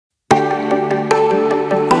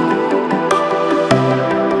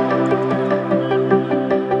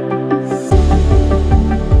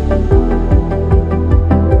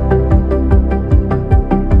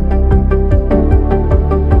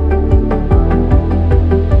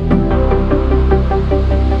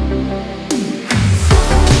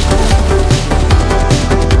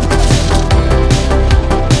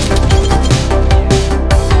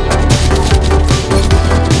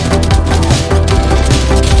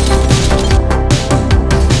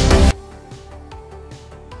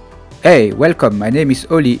Hey, welcome, my name is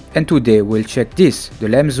Oli and today we'll check this, the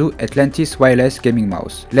Lamzu Atlantis wireless gaming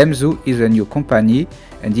mouse. Lamzu is a new company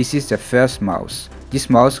and this is the first mouse. This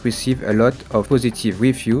mouse received a lot of positive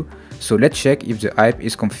review, so let's check if the hype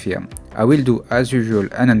is confirmed. I will do as usual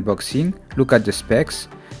an unboxing, look at the specs,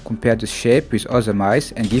 compare the shape with other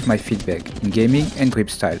mice and give my feedback in gaming and grip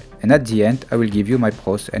style. And at the end I will give you my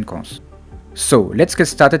pros and cons. So let's get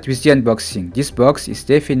started with the unboxing. This box is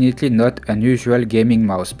definitely not an usual gaming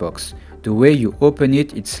mouse box. The way you open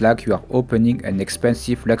it, it's like you are opening an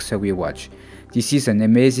expensive luxury watch. This is an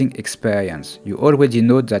amazing experience. You already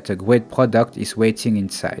know that a great product is waiting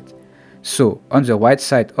inside. So on the right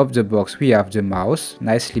side of the box we have the mouse,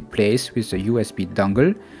 nicely placed with the USB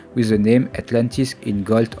dongle with the name Atlantis in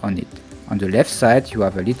gold on it. On the left side you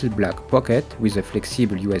have a little black pocket with a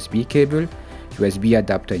flexible USB cable, USB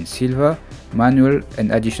adapter in silver, manual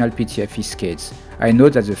and additional PTFE skates. I know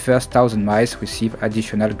that the first 1000 mice receive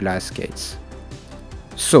additional glass skates.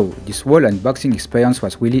 So this whole unboxing experience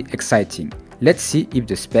was really exciting. Let's see if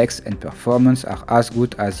the specs and performance are as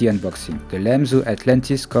good as the unboxing. The Lamzu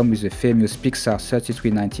Atlantis comes with the famous Pixar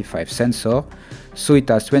 3395 sensor, so it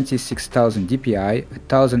has 26,000 dpi,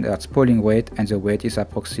 1000 Hz polling rate and the weight is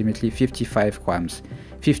approximately 55 grams,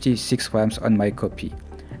 56 grams on my copy.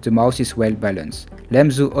 The mouse is well balanced.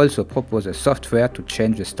 Lamzu also proposes software to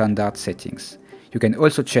change the standard settings. You can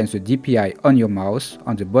also change the DPI on your mouse.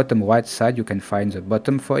 On the bottom right side you can find the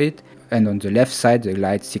button for it and on the left side the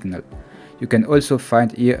light signal. You can also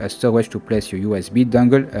find here a storage to place your USB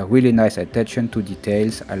dongle, a really nice attention to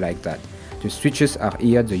details, I like that. The switches are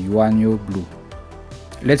here the Yuanyo blue.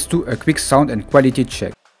 Let's do a quick sound and quality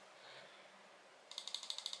check.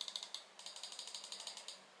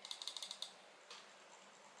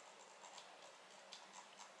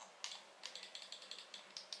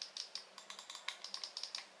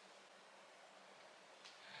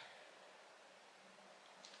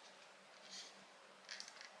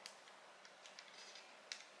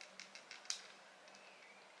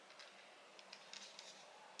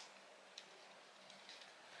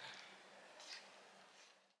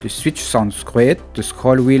 The switch sounds great, the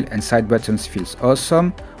scroll wheel and side buttons feels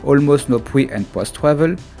awesome, almost no pre and post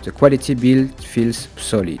travel, the quality build feels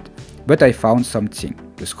solid. But I found something.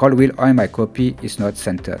 The scroll wheel on my copy is not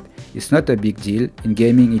centered. It's not a big deal, in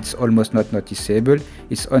gaming it's almost not noticeable,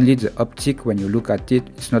 it's only the optic when you look at it,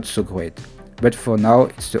 it's not so great. But for now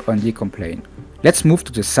it's the only complaint. Let's move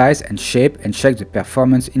to the size and shape and check the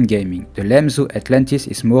performance in gaming. The Lamzu Atlantis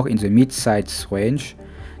is more in the mid-size range,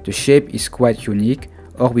 the shape is quite unique,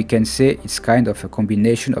 or we can say it's kind of a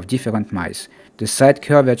combination of different mice. The side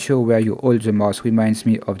curvature where you hold the mouse reminds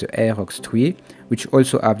me of the Aerox 3, which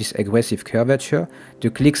also have this aggressive curvature.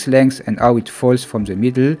 The clicks length and how it falls from the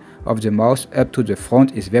middle of the mouse up to the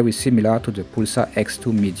front is very similar to the Pulsar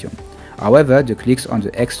X2 Medium. However, the clicks on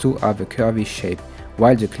the X2 have a curvy shape,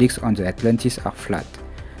 while the clicks on the Atlantis are flat.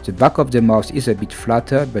 The back of the mouse is a bit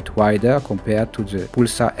flatter but wider compared to the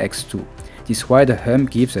Pulsar X2. This wider hump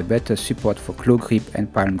gives a better support for claw grip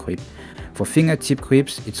and palm grip. For fingertip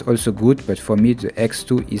grips it's also good, but for me the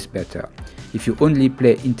X2 is better, if you only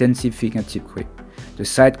play intensive fingertip grip. The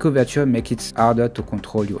side curvature makes it harder to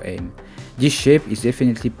control your aim. This shape is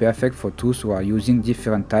definitely perfect for those who are using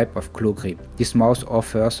different type of claw grip. This mouse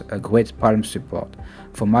offers a great palm support.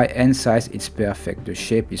 For my hand size it's perfect, the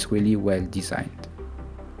shape is really well designed.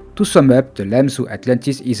 To sum up, the Lamzu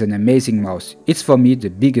Atlantis is an amazing mouse. It's for me the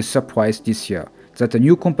biggest surprise this year. That a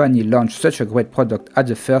new company launched such a great product at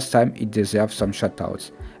the first time, it deserves some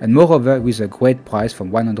shoutouts. And moreover, with a great price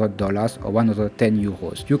from $100 or 110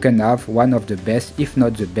 euros, you can have one of the best, if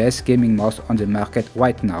not the best, gaming mouse on the market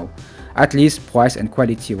right now, at least price and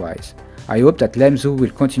quality wise. I hope that Lamzu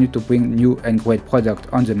will continue to bring new and great products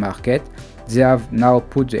on the market. They have now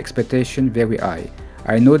put the expectation very high.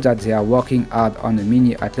 I know that they are working hard on a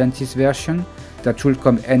mini Atlantis version that should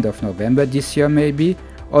come end of November this year maybe.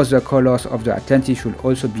 Other colors of the Atlantis should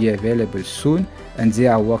also be available soon, and they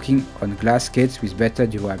are working on glass skates with better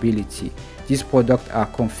durability. These products are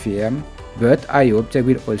confirmed, but I hope they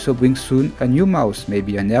will also bring soon a new mouse,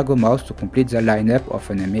 maybe an ergo mouse, to complete the lineup of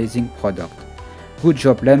an amazing product. Good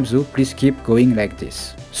job Lamzu, please keep going like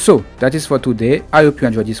this. So that is for today. I hope you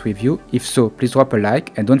enjoyed this review. If so, please drop a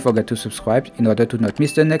like and don't forget to subscribe in order to not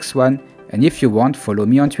miss the next one. And if you want, follow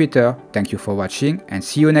me on Twitter. Thank you for watching and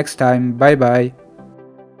see you next time. Bye bye.